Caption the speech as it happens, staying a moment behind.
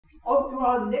On to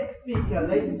our next speaker.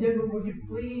 Ladies and gentlemen, would you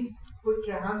please put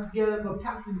your hands together for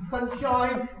Captain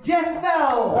Sunshine, Geoff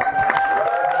Bell!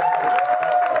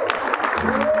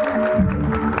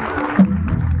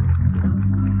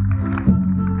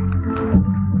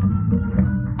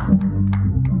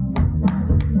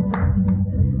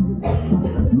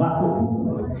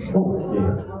 Oh,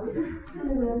 dear.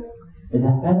 Is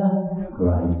that better?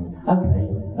 Great. Okay.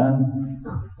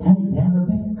 Turn it down a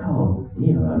bit. Oh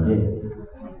dear, oh dear.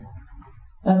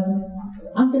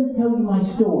 I'm going to tell you my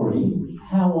story,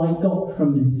 how I got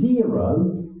from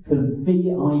 0 to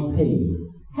VIP.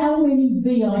 How many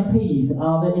VIPs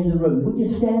are there in the room? Would you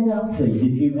stand up, please,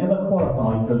 if you've ever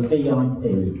qualified for VIP?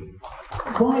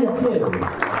 Quite a few.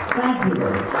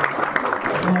 Fabulous.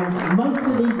 Now, most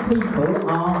of these people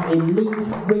are elite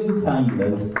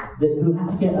retailers who have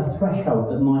to get a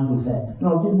threshold that Michael said. And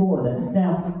I'll do more of that.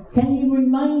 Now, can you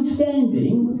remain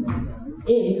standing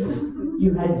if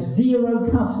you had 0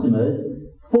 customers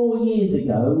 4 years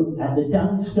ago at the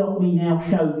Don't Stop Me Now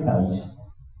showcase?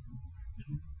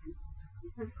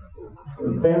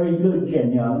 Very good,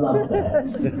 Jenny, I love that.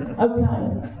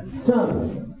 Okay, so,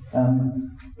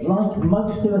 like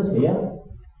most of us here,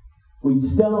 we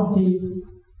started,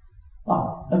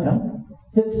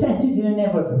 success is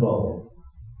inevitable.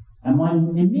 And my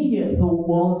immediate thought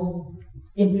was,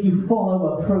 if you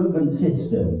follow a proven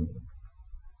system.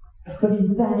 But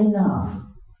is that enough?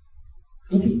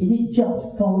 Is it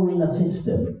just following a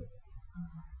system?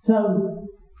 So,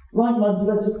 like most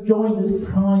of us, joined as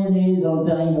pioneers on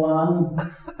day one.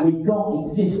 We got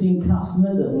existing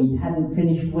customers that we hadn't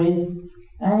finished with,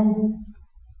 and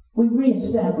we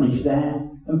re-established that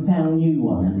and found new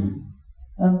ones.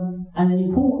 And an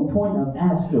important point of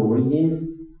our story is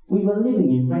we were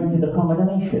living in rented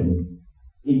accommodation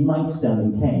in Maidstone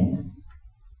in Kent.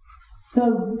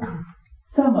 So,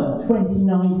 summer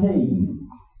 2019,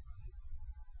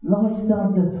 life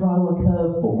started to throw a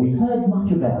curveball. We've heard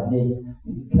much about this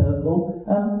curveball.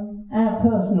 Our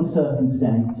personal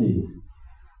circumstances.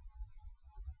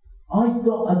 I've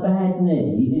got a bad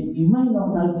knee. You may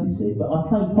not notice this, but I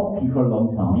played hockey for a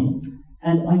long time,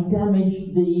 and I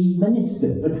damaged the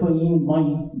meniscus between my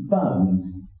bones,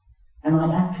 and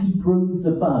I actually bruised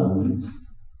the bones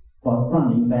by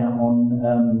running about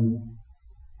on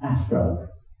Astro.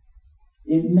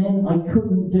 It meant I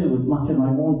couldn't do as much as I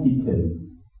wanted to.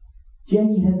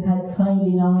 Jenny has had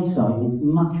failing eyesight, it's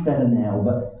much better now,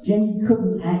 but Jenny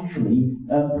couldn't actually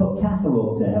put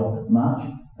catalogues out much.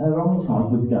 Her eyesight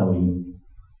was going.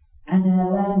 And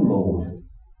our landlord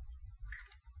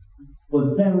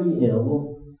was very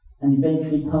ill and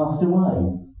eventually passed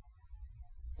away.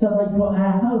 So they put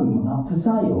our home up for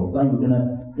sale. They were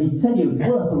he said it was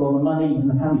worth a lot of money, and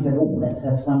the family said, oh, let's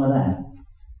have some of that.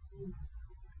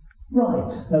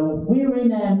 Right, so we're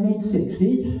in our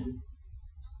mid-60s,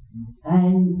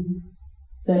 and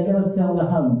they're going to sell the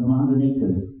home from underneath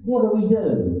us. What do we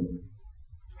do?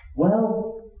 Well,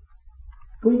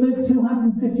 we moved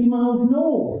 250 miles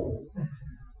north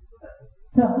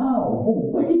to Hull. Oh,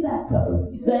 where did that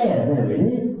go? There it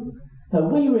is. So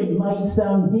we were in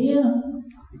Maidstone here,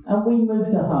 and we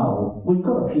moved to Hull. We've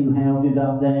got a few houses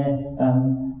up there,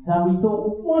 so we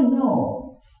thought, why not?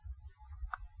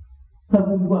 So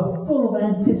we were full of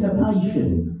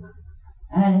anticipation,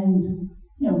 and,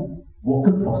 what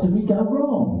could possibly go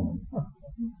wrong?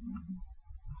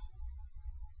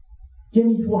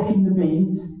 Jenny's washing the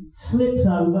bins, slips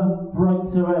over,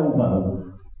 breaks her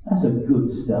elbow. That's a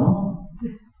good start.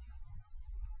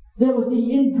 There was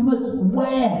the infamous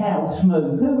warehouse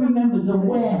move. Who remembers the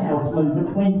warehouse move of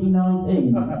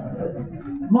 2019?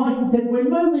 Michael said, we're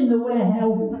moving the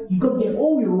warehouse, you've got to get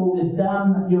all your orders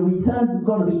done, your returns have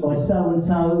got to be by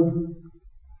so-and-so.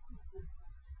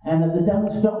 And at the Don't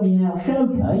Stop Me Now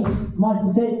showcase,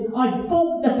 Michael said, I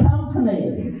bought the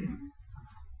company.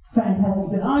 Fantastic. He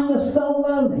said, I'm the sole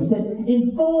owner. He said,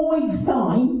 in 4 weeks'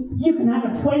 time, you can have a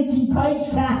 20-page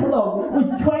catalogue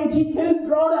with 22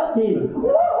 products in.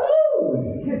 Woohoo!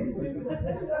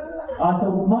 I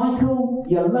thought, Michael,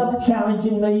 you love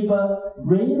challenging me, but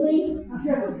really?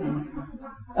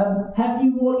 Have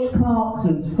you watched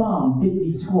Clarkson's Farm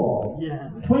Diddley Squat?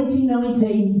 Yeah.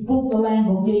 2019, he bought the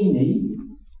Lamborghini.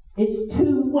 It's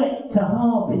too wet to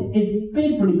harvest. It's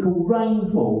biblical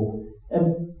rainfall.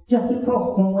 Just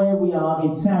across from where we are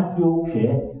in South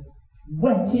Yorkshire,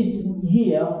 wettest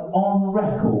year on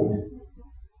record.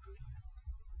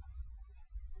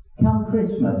 Come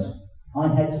Christmas, I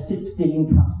had 16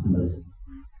 customers.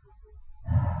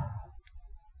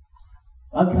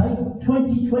 Okay,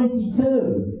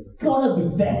 2022, gotta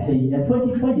be better.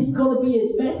 2020, gotta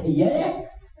be better, yeah?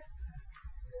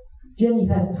 Jenny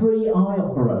had 3 eye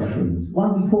operations,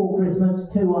 one before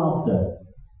Christmas, 2 after.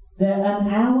 They're an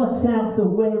hour south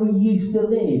of where we used to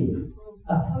live,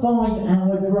 a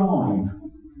 5-hour drive.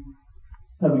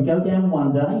 So we go down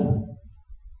one day,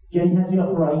 Jenny has the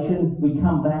operation, we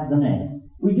come back the next.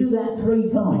 We do that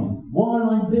 3 times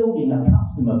while I'm building a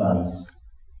customer base.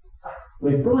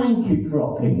 We're blanket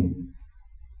dropping.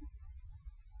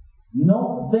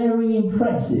 Not very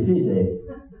impressive, is it?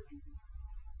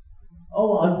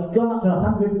 Oh, I've gone up to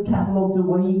 100 catalogues a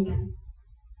week.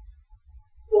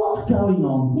 What's going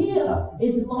on here?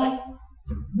 It's like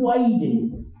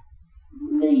wading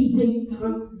knee-deep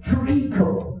through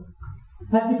treacle.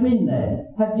 Have you been there?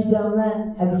 Have you done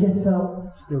that? Have you just felt...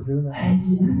 Still doing that.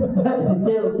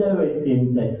 Still do it,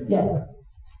 Jim said. Yeah.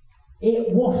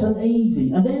 It wasn't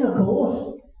easy. And then, of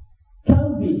course,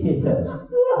 COVID hit us.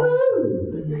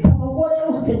 Woohoo! Come on, what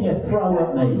else can you throw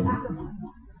at me?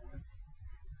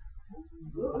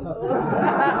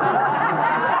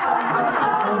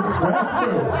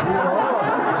 Impressive.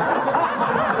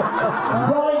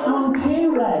 Right on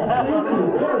cue, lad. Thank you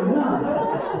very much.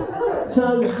 So,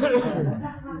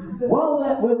 while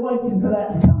we're waiting for that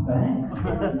to come back,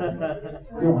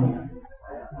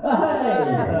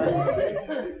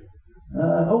 hey!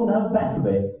 Oh no, back a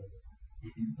bit.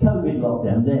 COVID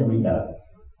lockdown, there we go.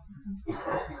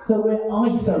 So we're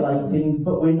isolating,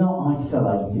 but we're not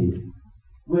isolated.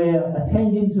 We're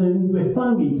attending Zooms, we're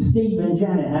phoning Steve and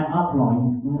Janet, our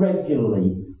upline,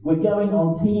 regularly. We're going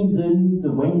on Team Zoom,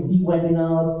 the Wednesday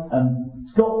webinars.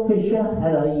 Scott Fisher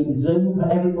had a Zoom for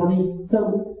everybody.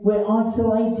 So we're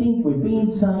isolating, we're being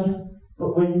safe,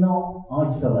 but we're not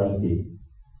isolated.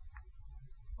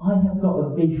 I have got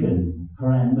a vision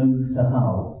for our move to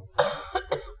Hull.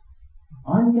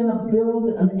 I'm going to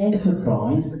build an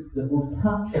enterprise that will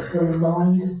touch the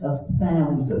lives of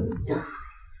thousands.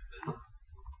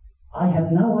 I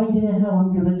have no idea how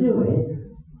I'm going to do it,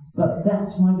 but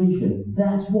that's my vision.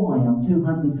 That's why I'm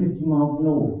 250 miles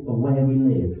north of where we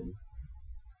live.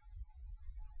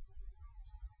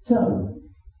 So,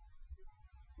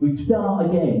 we start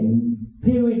again.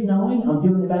 Period 9, I'm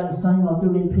doing about the same I was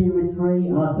doing in period 3,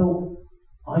 and I thought,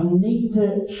 I need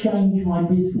to change my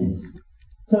business.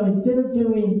 So instead of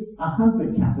doing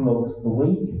 100 catalogues a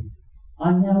week,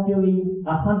 I'm now doing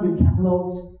 100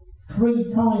 catalogues 3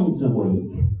 times a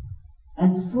week.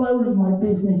 And slowly my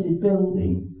business is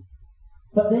building.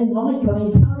 But then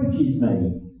Michael encourages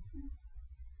me.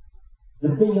 The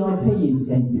VIP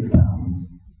incentive comes.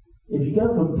 If you go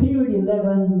from period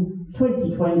 11,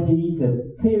 2020 to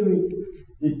period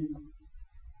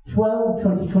 12,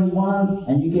 2021,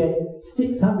 and you get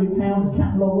 £600 of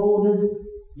catalogue orders,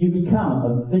 you become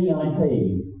a VIP.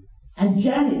 And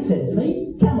Janet says to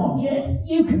me, come on, Geoff,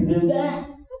 you can do that.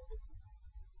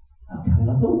 Okay, and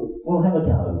I thought, we'll have a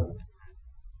go.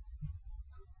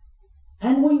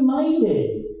 And we made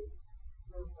it.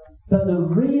 But the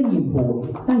really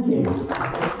important, thank you.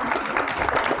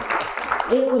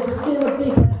 It was still a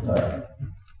big effort.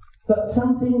 But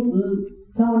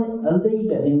someone, a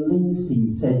leader in Lynn's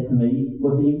team said to me,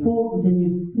 was the important thing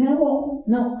is, now what,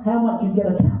 not how much you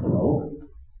get a catalogue,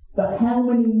 but how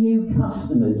many new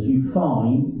customers you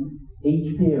find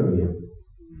each period.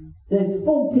 There's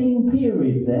 14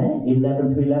 periods there,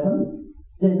 11 to 11.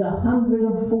 There's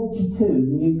 142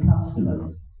 new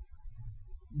customers.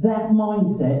 That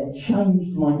mindset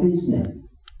changed my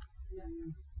business.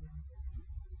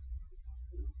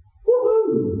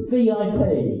 Woohoo! VIP.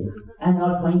 And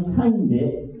I've maintained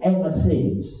it ever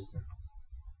since.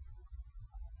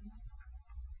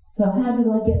 So how did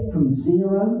I get from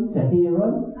 0 to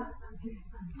hero?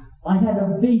 I had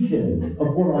a vision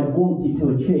of what I wanted to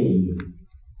achieve.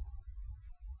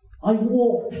 I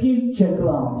wore future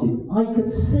glasses. I could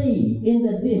see in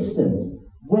the distance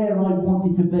where I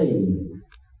wanted to be.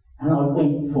 And I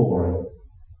went for it.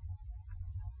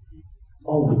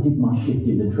 Oh, I did my shift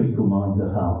in the treacle mines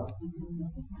of Hull.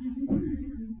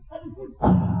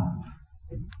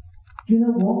 Do you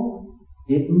know what?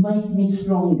 It made me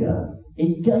stronger.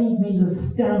 It gave me the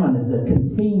stamina to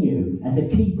continue and to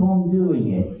keep on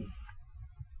doing it.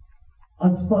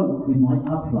 I spoke with my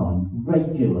upline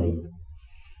regularly.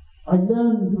 I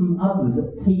learned from others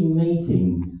at team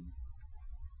meetings.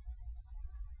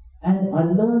 And I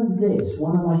learned this,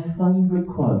 one of my favourite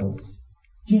quotes.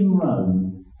 Jim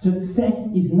Rohn, success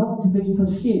is not to be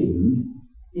pursued,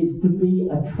 it's to be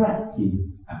attracted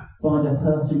by the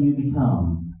person you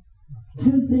become.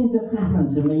 2 things have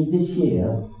happened to me this year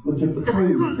which have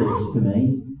proved this to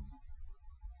me.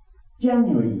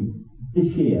 January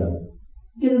this year,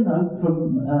 get a note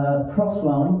from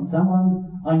Crossline,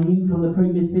 someone I knew from the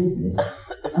previous business,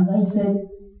 and they said,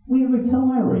 we're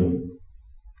retiring.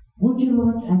 Would you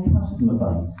like our customer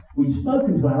base? We've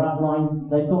spoken to our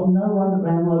upline, they've got no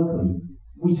underground locally.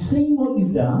 We've seen what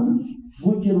you've done,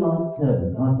 would you like to?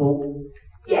 And I thought,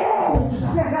 yes!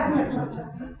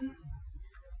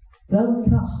 Those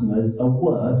customers are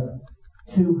worth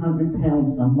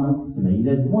 £200 a month to me.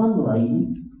 There's one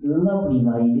lady, lovely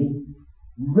lady,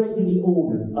 regularly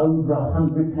orders over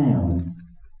 £100.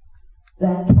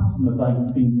 That customer base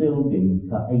has been building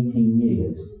for 18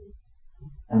 years.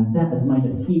 And that has made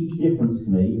a huge difference to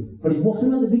me. But it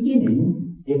wasn't at the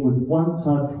beginning, it was once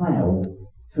I ploughed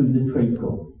through the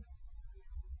treacle.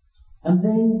 And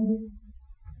then,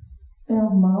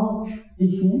 about March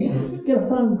this year, get a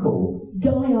phone call.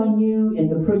 Guy I knew in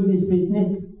the previous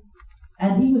business,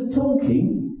 and he was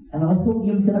talking, and I thought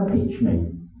he was going to pitch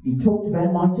me. He talked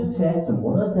about my success and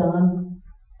what I'd done,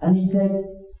 and he said,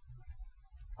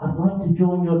 I'd like to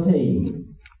join your team.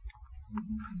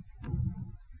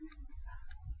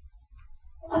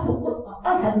 I thought, well,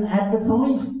 I hadn't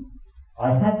advertised.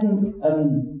 I hadn't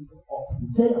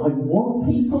said I want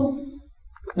people,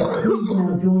 but please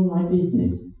now join my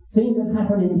business. Things that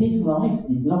happen in his life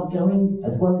is not going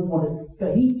as well as wanted,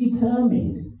 but he's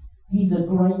determined. He's a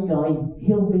great guy.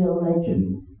 He'll be a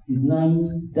legend. His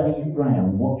name's Dave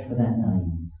Brown. Watch for that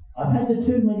name. I've had the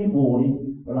 2-minute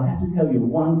warning, but I have to tell you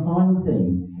one final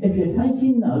thing. If you're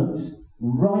taking notes,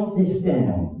 write this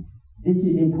down. This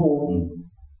is important.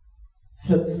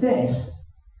 Success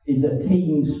is a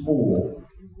team sport.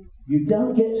 You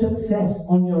don't get success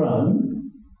on your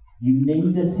own. You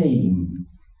need a team.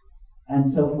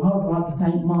 And so I would like to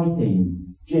thank my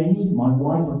team. Jenny, my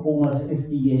wife of almost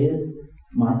 50 years,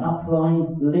 my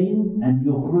upline, Lynn, and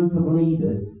your group of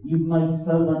leaders. You've made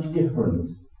so much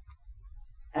difference.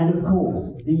 And of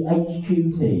course, the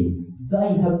HQ team.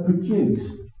 They have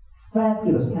produced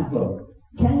fabulous catalogue.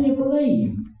 Can you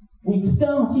believe we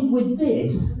started with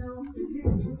this?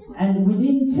 And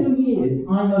within 2 years,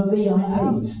 I'm a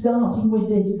VIP, starting with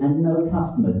this and no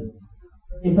customers.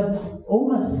 If at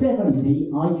almost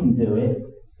 70, I can do it.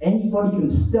 Anybody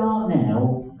can start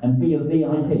now and be a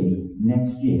VIP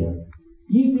next year.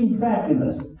 You've been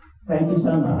fabulous. Thank you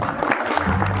so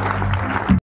much.